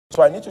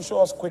So I need to show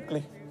us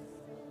quickly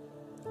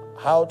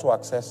how to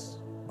access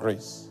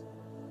grace.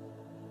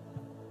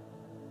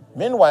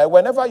 Meanwhile,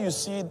 whenever you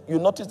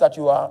notice that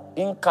you are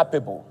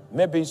incapable,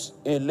 maybe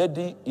a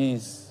lady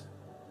is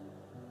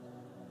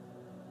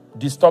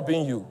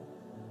disturbing you,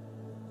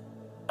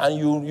 and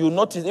you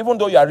notice, even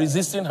though you are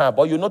resisting her,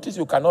 but you notice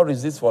you cannot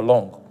resist for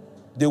long,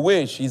 the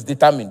way she's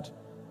determined.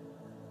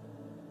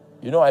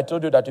 You know, I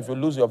told you that if you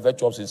lose your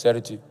virtue of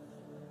sincerity,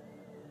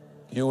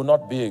 you will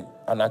not be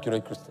an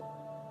accurate Christian.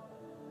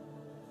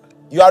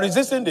 You are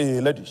resisting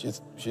the lady.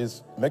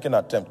 She's making an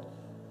attempt,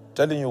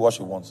 telling you what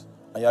she wants,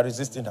 and you are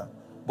resisting her.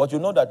 But you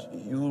know that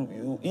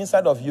you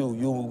inside of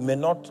you may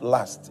not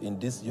last in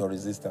this your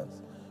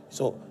resistance.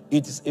 So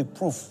it is a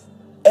proof.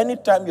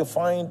 Anytime you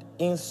find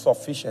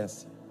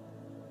insufficiency,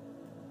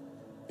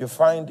 you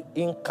find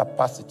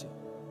incapacity,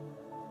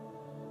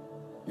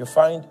 you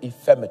find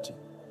infirmity,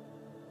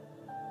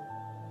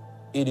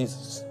 it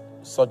is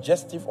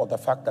suggestive of the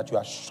fact that you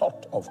are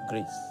short of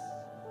grace.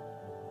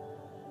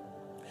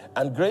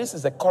 And grace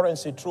is the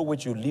currency through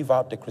which you live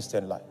out the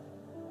Christian life.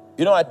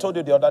 You know, I told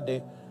you the other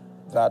day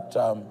that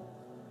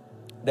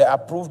they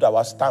approved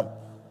our stamp,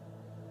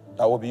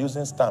 that we'll be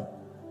using stamp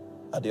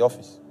at the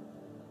office.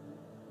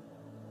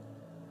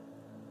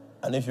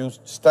 And if you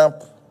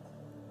stamp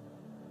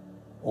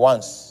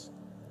once,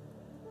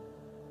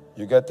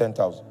 you get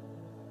 10,000.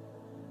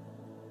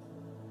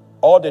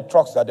 All the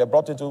trucks that they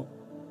brought into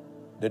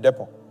the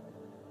depot.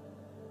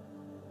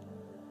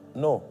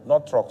 No,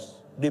 not trucks.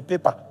 The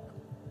paper.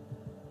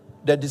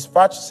 They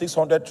dispatched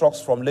 600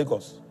 trucks from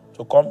Lagos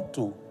to come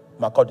to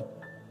Makurdi.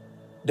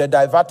 They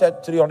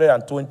diverted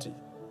 320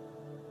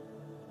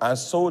 and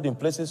sold in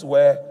places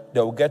where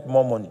they will get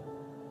more money,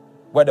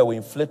 where they will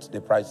inflate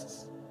the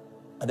prices.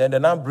 And then they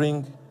now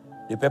bring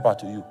the paper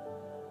to you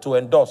to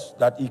endorse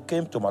that it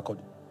came to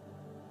Makurdi.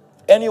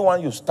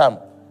 Anyone you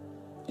stamp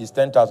is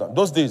 10,000.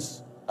 Those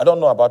days, I don't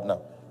know about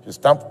now. If you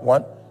stamp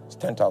one, it's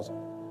 10,000.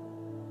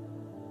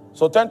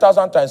 So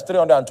 10,000 times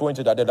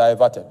 320 that they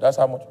diverted, that's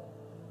how much?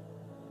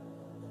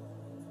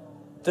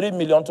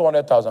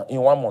 3,200,000 in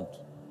 1 month.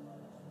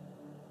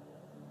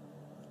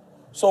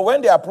 So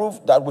when they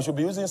approved that we should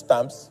be using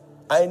stamps,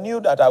 I knew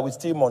that I would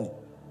steal money.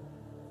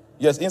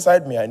 Yes,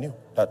 inside me, I knew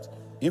that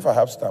if I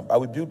have stamp, I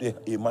will build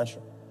a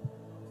mansion.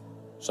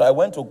 So I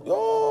went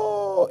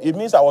to, it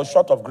means I was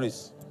short of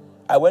grace.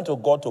 I went to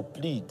God to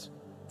plead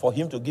for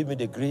him to give me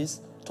the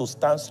grace to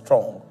stand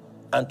strong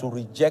and to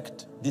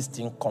reject this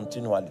thing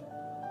continually.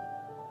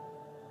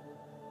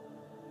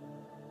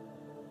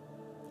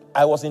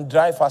 I was in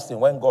dry fasting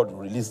when God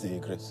released the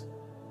grace.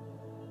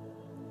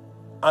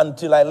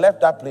 Until I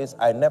left that place,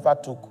 I never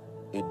took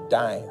a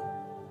dime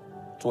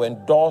to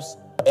endorse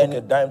any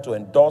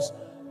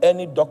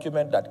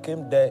document that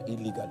came there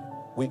illegally.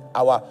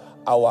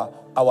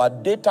 Our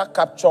data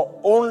capture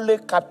only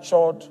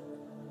captured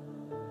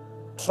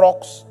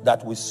trucks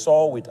that we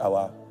saw with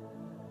our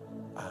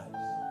eyes.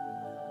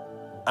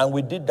 And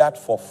we did that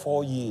for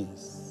 4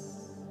 years.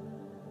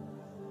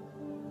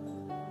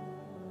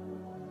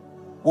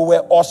 We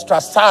were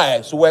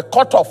ostracized. We were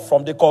cut off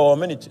from the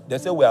community. They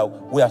say we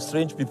are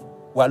strange people.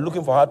 We are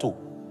looking for her too.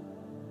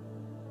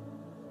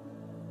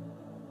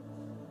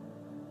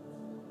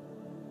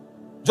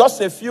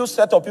 Just a few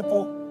set of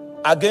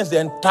people against the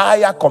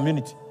entire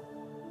community.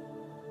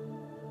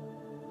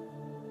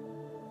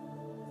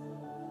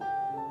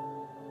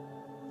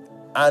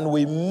 And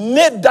we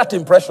made that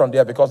impression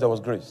there because there was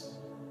grace.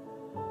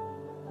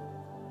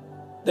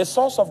 The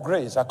source of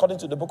grace, according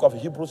to the book of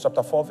Hebrews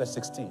chapter 4 verse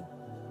 16,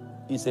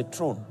 is a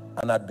throne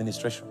and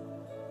administration.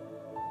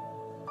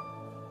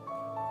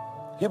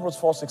 Hebrews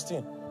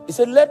 4:16. It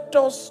said, let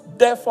us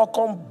therefore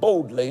come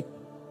boldly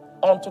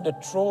unto the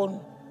throne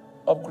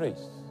of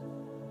grace,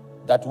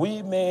 that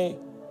we may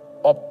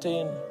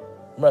obtain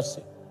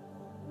mercy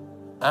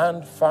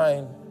and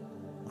find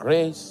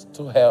grace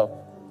to help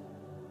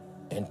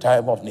in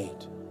time of need.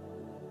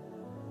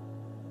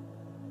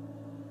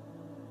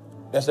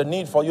 There's a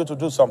need for you to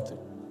do something,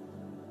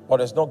 but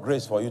there's no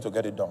grace for you to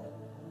get it done.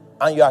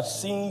 And you are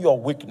seeing your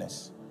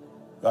weakness.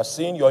 You are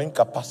seeing your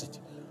incapacity.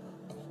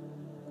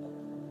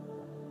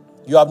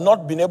 You have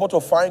not been able to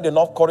find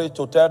enough courage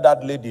to tell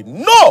that lady,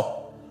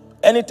 no!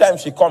 Anytime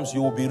she comes,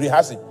 you will be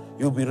rehearsing.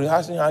 You will be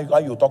rehearsing how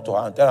you talk to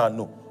her and tell her,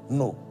 no,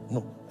 no,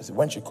 no. I said,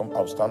 when she comes,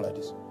 I'll stand like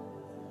this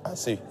and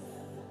say,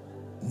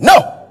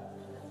 no!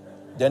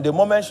 Then the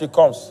moment she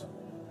comes,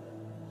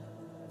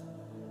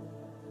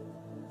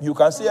 you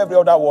can see every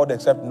other word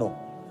except no.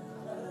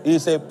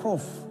 It's a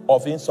proof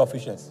of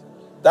insufficiency.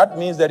 That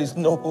means there is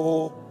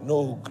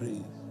no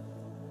grace.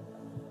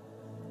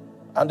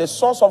 And the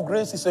source of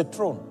grace is a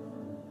throne.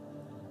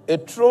 A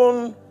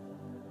throne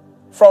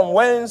from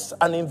whence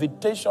an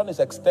invitation is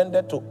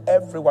extended to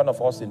every one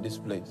of us in this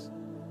place.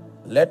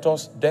 Let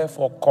us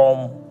therefore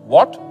come,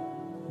 what?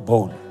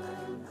 Boldly.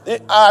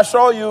 I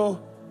assure you,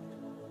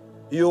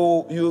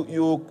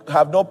 you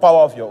have no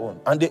power of your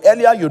own. And the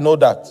earlier you know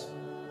that,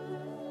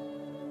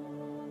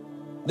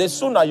 the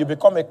sooner you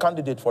become a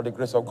candidate for the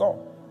grace of God.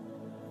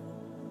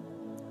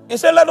 He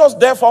said, let us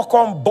therefore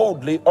come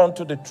boldly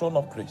unto the throne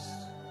of grace.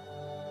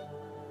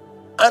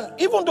 And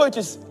even though it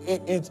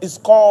is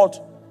called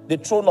the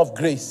throne of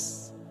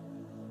grace,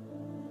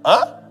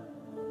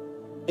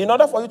 in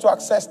order for you to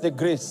access the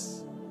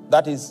grace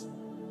that is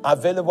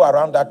available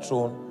around that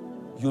throne,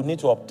 you need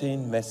to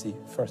obtain mercy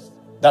first.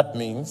 That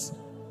means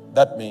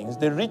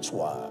the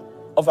ritual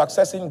of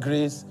accessing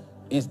grace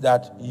is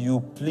that you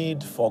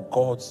plead for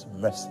God's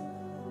mercy.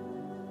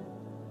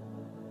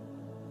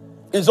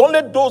 It's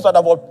only those that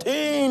have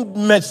obtained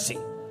mercy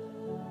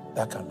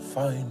that can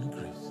find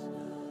grace.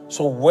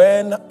 So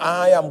when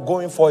I am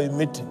going for a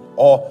meeting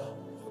or,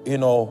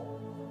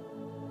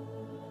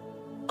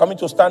 coming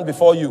to stand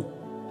before you,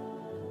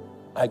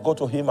 I go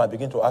to him, I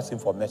begin to ask him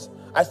for mercy.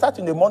 I start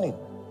in the morning.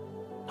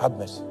 Have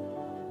mercy.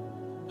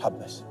 Have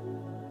mercy.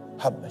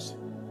 Have mercy.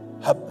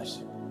 Have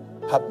mercy.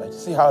 Have mercy.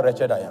 See how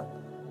wretched I am.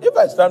 If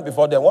I stand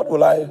before them, what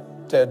will I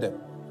tell them?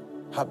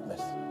 Have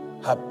mercy.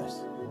 Have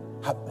mercy.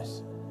 Have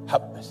mercy.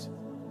 Have mercy.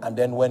 And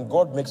then when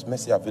God makes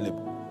mercy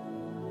available,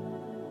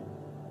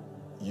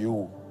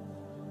 you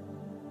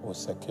will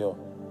secure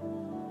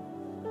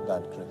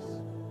that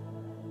grace.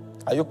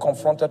 Are you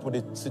confronted with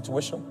a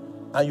situation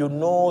and you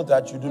know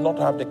that you do not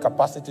have the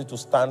capacity to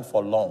stand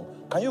for long?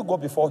 Can you go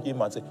before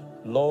him and say,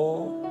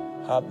 Lord,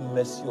 have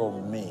mercy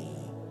on me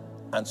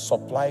and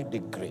supply the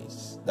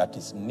grace that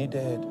is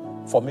needed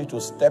for me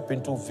to step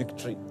into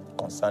victory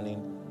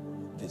concerning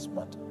this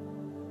matter?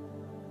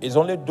 It's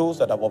only those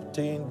that have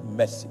obtained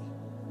mercy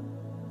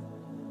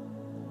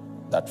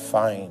that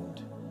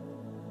find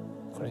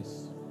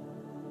grace.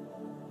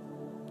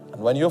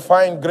 And when you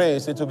find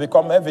grace, it will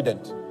become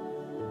evident.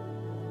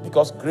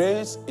 Because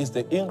grace is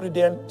the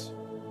ingredient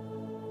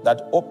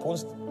that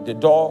opens the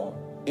door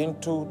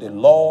into the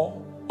law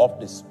of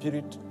the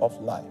Spirit of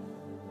life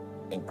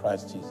in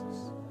Christ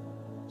Jesus.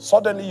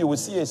 Suddenly you will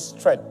see a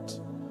strength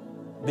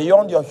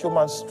beyond your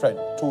human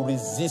strength to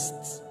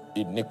resist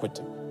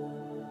iniquity.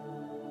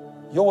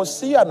 You will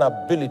see an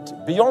ability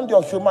beyond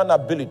your human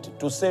ability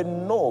to say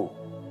no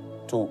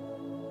to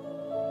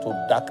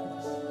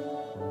darkness.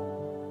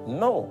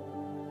 No.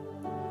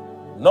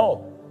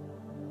 No.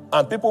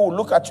 And people will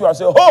look at you and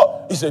say,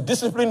 oh, he's a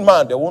disciplined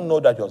man. They won't know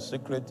that your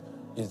secret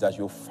is that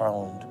you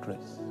found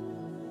grace.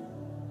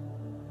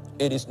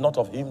 It is not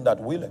of him that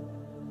willeth.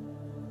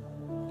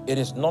 It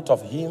is not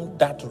of him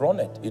that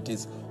runneth. It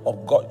is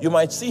of God. You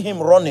might see him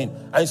running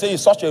and you say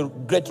he's such a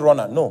great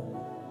runner. No.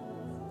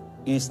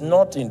 He's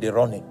not in the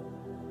running.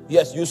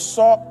 Yes, you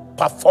saw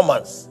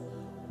performance.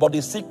 But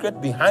the secret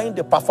behind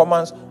the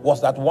performance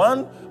was that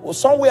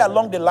somewhere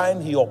along the line,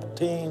 he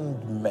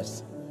obtained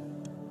mercy.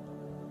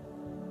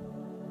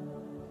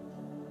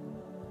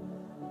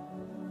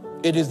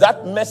 It is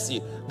that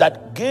mercy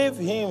that gave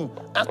him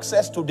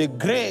access to the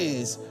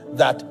grace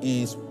that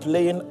is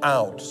playing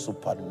out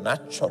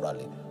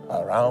supernaturally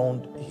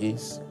around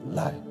his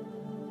life.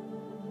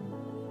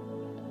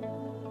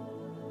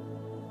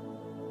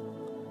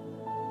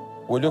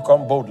 Will you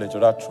come boldly to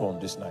that throne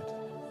this night?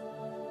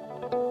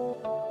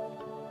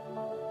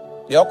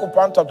 The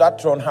occupant of that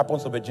throne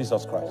happens to be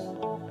Jesus Christ.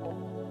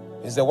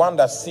 He's the one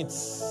that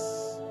sits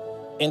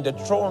in the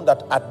throne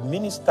that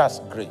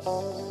administers grace.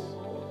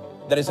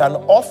 There is an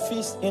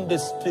office in the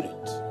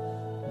Spirit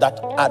that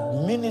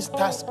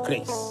administers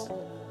grace.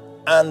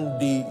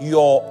 And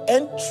your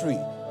entry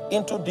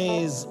into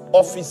this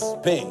office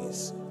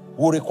space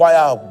will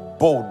require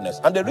boldness.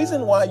 And the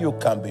reason why you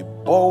can be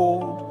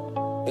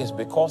bold is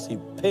because he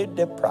paid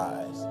the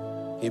price.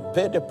 He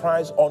paid the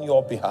price on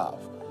your behalf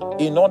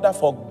in order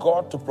for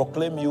God to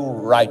proclaim you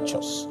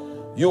righteous.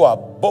 You are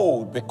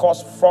bold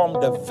because from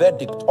the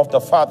verdict of the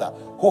Father,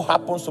 who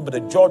happens to be the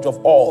judge of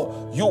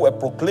all, you were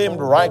proclaimed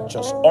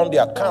righteous on the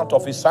account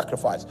of his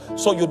sacrifice.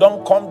 So you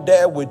don't come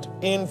there with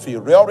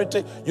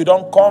inferiority. You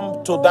don't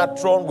come to that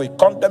throne with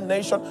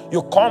condemnation.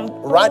 You come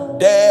right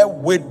there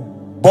with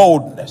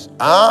boldness.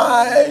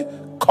 I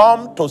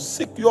come to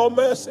seek your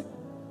mercy.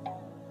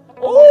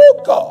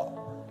 Oh God.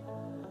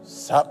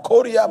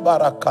 Sakoria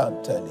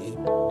barakanteli.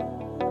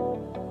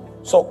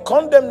 So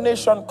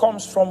condemnation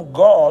comes from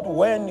God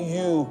when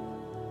you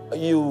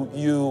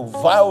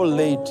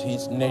violate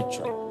his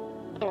nature.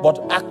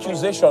 But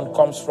accusation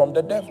comes from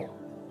the devil.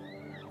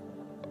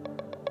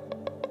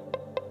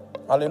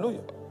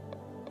 Hallelujah.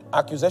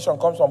 Accusation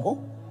comes from who?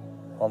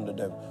 From the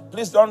devil.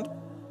 Please don't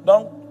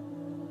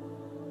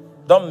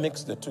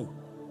mix the two.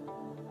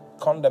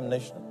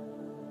 Condemnation,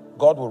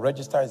 God will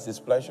register his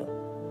displeasure.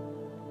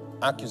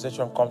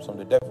 Accusation comes from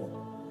the devil,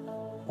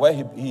 where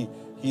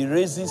he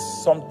raises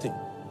something.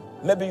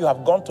 Maybe you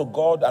have gone to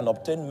God and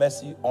obtained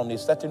mercy on a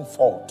certain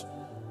fault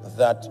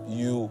that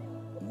you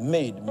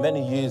made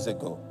many years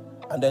ago.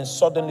 And then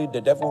suddenly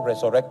the devil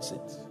resurrects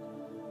it.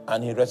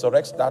 And he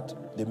resurrects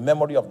the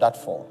memory of that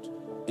fault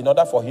in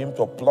order for him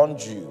to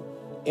plunge you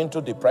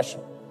into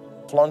depression,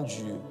 plunge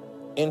you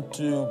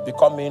into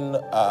becoming,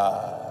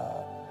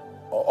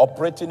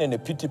 operating in a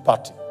pity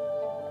party.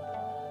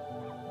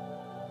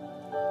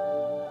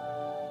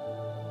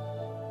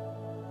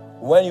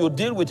 When you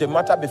deal with a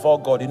matter before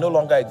God, it no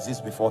longer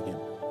exists before him.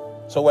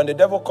 So when the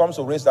devil comes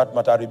to raise that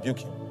matter, rebuke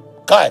him.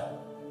 Kai,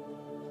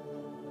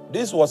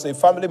 this was a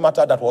family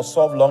matter that was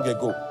solved long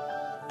ago.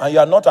 And you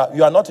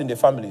are not in the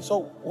family.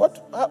 So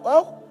what?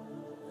 How?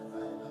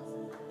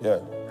 Yeah.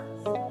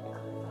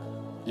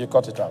 You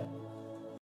cut it out.